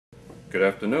Good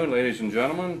afternoon, ladies and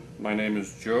gentlemen. My name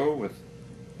is Joe with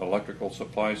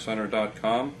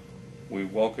electricalsupplycenter.com. We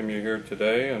welcome you here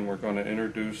today, and we're going to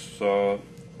introduce a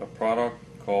product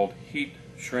called heat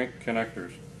shrink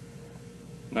connectors.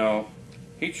 Now,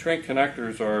 heat shrink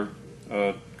connectors are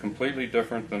completely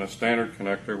different than a standard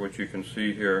connector, which you can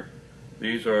see here.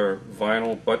 These are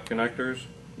vinyl butt connectors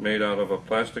made out of a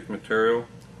plastic material,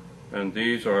 and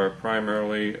these are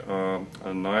primarily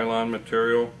a nylon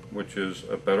material, which is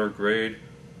a better grade.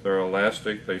 They're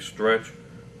elastic, they stretch,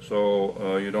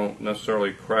 so you don't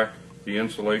necessarily crack the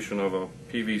insulation of a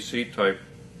PVC type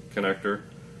connector.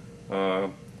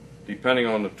 Depending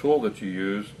on the tool that you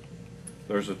use,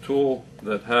 there's a tool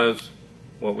that has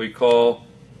what we call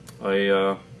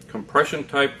a compression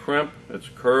type crimp. It's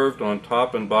curved on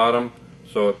top and bottom,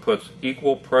 so it puts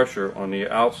equal pressure on the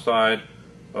outside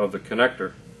of the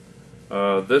connector.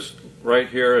 This right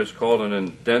here is called an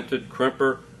indented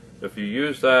crimper. If you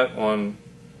use that on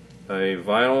a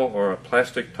vinyl or a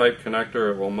plastic type connector,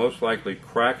 it will most likely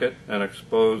crack it and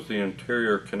expose the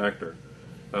interior connector.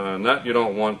 And that you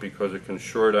don't want, because it can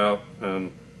short out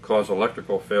and cause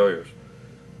electrical failures.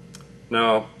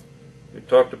 Now, we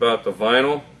talked about the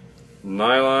vinyl,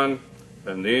 nylon,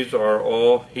 and these are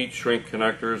all heat shrink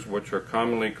connectors, which are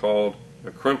commonly called a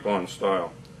crimp-on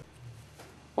style.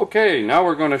 Okay, now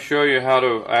we're going to show you how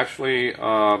to actually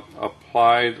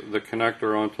apply the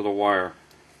connector onto the wire.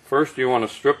 First, you want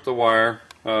to strip the wire.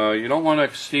 You don't want to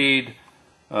exceed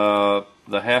the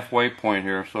halfway point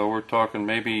here, so we're talking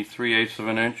maybe 3/8 of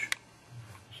an inch.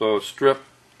 So strip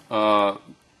no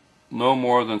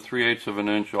more than 3/8 of an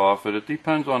inch off it. It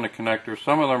depends on the connector.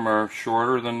 Some of them are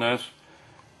shorter than this.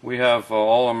 We have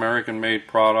all American made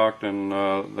product, and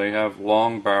they have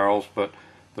long barrels, but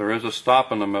there is a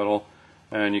stop in the middle,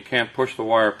 and you can't push the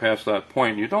wire past that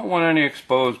point. You don't want any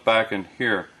exposed back in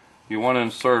here. You want to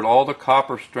insert all the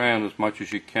copper strand as much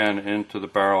as you can into the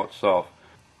barrel itself.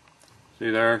 See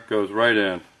there, it goes right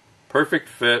in. Perfect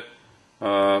fit,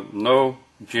 no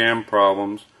jam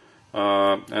problems,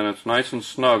 and it's nice and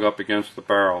snug up against the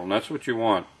barrel, and that's what you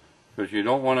want, because you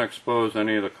don't want to expose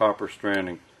any of the copper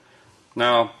stranding.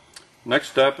 Now, next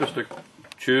step is to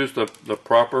choose the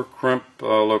proper crimp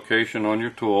location on your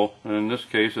tool, and in this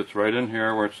case it's right in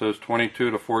here where it says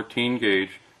 22 to 14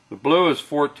 gauge. The blue is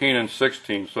 14 and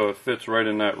 16, so it fits right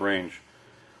in that range.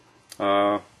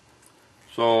 So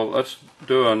let's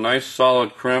do a nice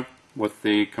solid crimp with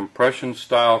the compression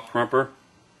style crimper.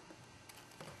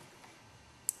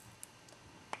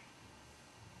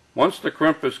 Once the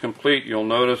crimp is complete, you'll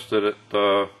notice that it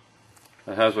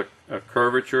has a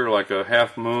curvature like a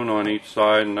half moon on each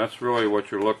side, and that's really what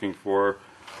you're looking for.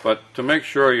 But to make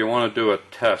sure, you want to do a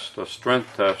test, a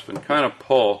strength test, and kind of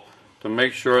pull to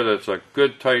make sure that it's a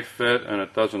good tight fit and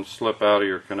it doesn't slip out of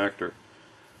your connector.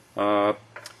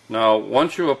 Now,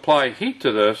 once you apply heat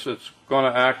to this, it's going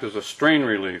to act as a strain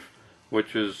relief,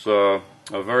 which is a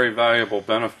very valuable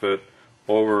benefit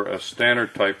over a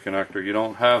standard type connector. You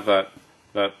don't have that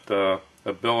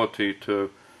ability to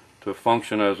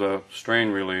function as a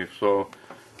strain relief. So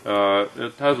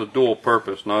it has a dual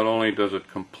purpose. Not only does it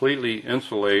completely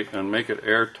insulate and make it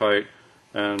airtight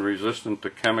and resistant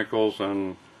to chemicals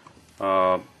and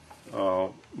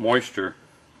moisture,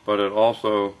 but it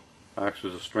also acts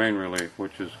as a strain relief,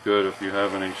 which is good if you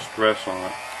have any stress on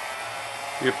it.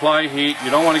 You apply heat. You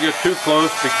don't want to get too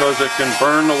close because it can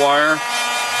burn the wire.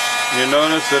 You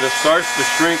notice that it starts to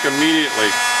shrink immediately.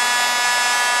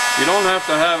 You don't have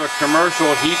to have a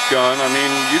commercial heat gun. I mean,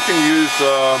 you can use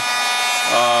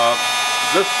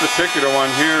this particular one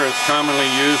here is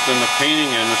commonly used in the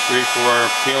painting industry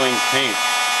for peeling paint,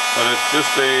 but it's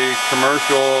just a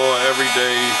commercial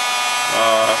everyday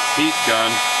heat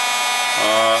gun.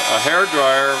 A hair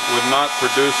dryer would not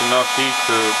produce enough heat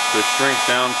to shrink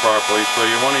down properly, so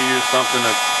you want to use something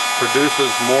that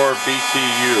produces more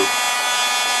BTU.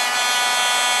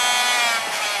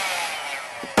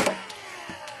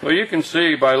 Well, you can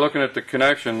see by looking at the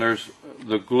connection,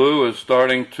 the glue is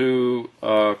starting to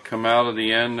come out of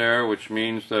the end there, which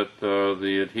means that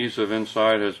the adhesive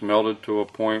inside has melted to a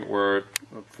point where it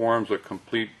forms a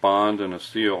complete bond and a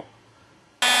seal.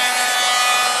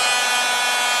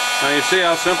 Now you see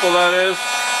how simple that is?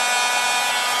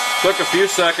 Took a few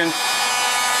seconds.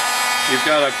 You've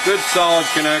got a good solid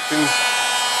connection.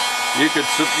 You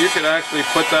could actually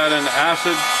put that in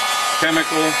acid,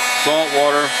 chemical, salt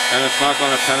water, and it's not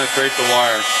going to penetrate the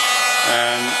wire.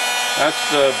 And that's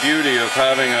the beauty of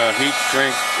having a heat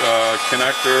shrink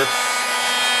connector.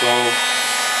 So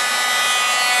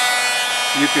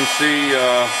you can see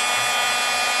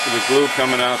the glue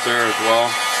coming out there as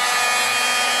well.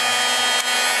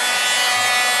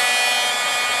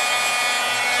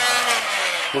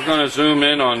 We're going to zoom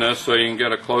in on this so you can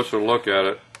get a closer look at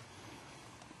it.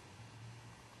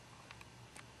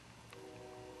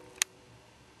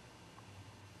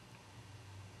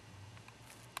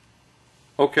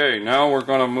 Okay, now we're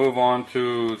going to move on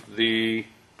to the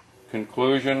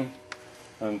conclusion,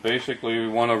 and basically we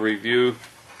want to review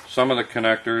some of the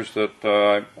connectors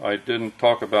that I didn't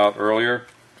talk about earlier.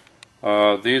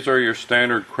 These are your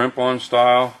standard crimp-on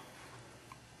style.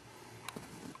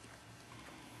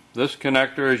 This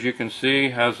connector, as you can see,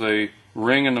 has a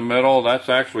ring in the middle. That's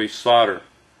actually solder.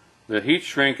 The heat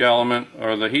shrink element,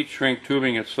 or the heat shrink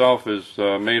tubing itself, is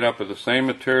made up of the same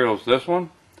material as this one,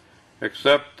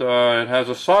 except it has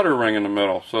a solder ring in the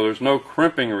middle, so there's no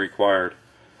crimping required.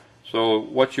 So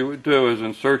what you would do is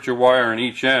insert your wire in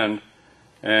each end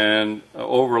and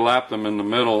overlap them in the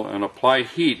middle and apply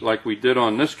heat like we did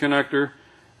on this connector,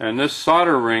 and this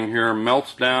solder ring here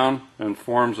melts down and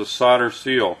forms a solder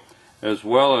seal, as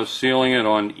well as sealing it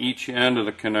on each end of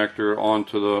the connector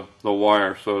onto the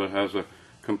wire, so it has a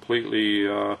completely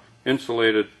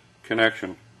insulated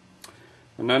connection.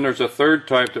 And then there's a third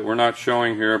type that we're not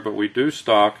showing here, but we do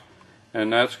stock,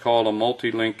 and that's called a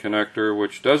multi-link connector,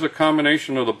 which does a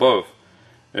combination of the both.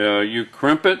 You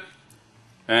crimp it,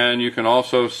 and you can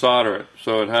also solder it.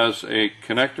 So it has a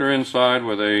connector inside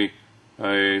with a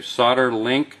solder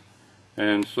link,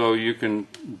 and so you can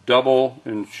double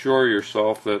ensure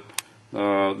yourself that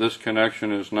this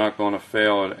connection is not going to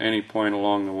fail at any point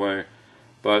along the way.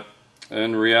 But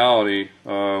in reality,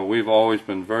 we've always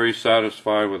been very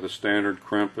satisfied with the standard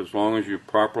crimp as long as you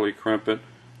properly crimp it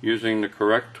using the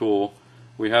correct tool.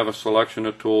 We have a selection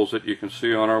of tools that you can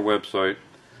see on our website,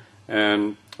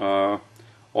 and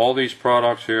all these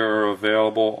products here are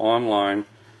available online.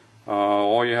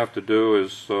 All you have to do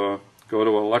is go to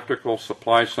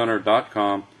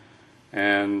electricalsupplycenter.com,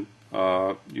 and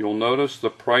you'll notice the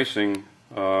pricing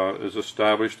is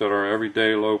established at our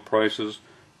everyday low prices.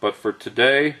 But for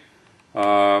today,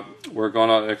 we're going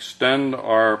to extend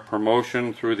our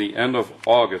promotion through the end of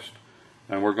August,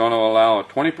 and we're going to allow a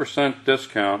 20%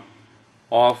 discount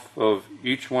off of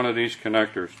each one of these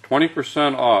connectors.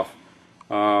 20% off.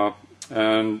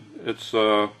 And it's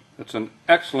an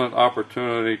excellent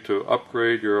opportunity to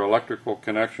upgrade your electrical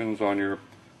connections on your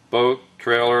boat,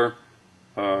 trailer,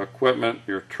 equipment,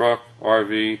 your truck,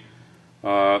 RV,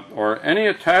 or any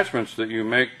attachments that you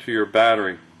make to your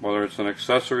battery. Whether it's an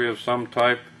accessory of some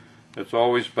type, it's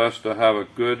always best to have a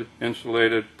good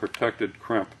insulated, protected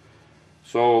crimp.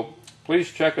 So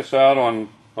please check us out on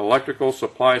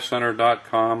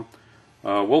electricalsupplycenter.com.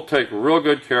 We'll take real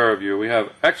good care of you. We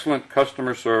have excellent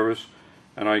customer service,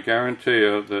 and I guarantee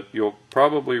you that you'll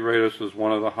probably rate us as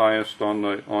one of the highest on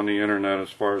the internet as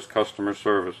far as customer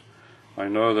service. I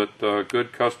know that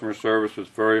good customer service is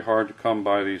very hard to come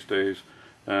by these days,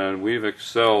 and we've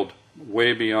excelled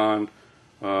way beyond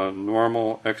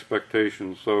normal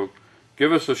expectations. So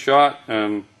give us a shot,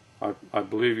 and I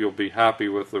believe you'll be happy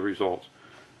with the results.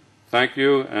 Thank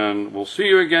you, and we'll see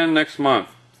you again next month.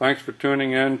 Thanks for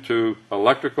tuning in to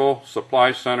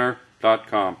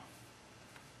electricalsupplycenter.com.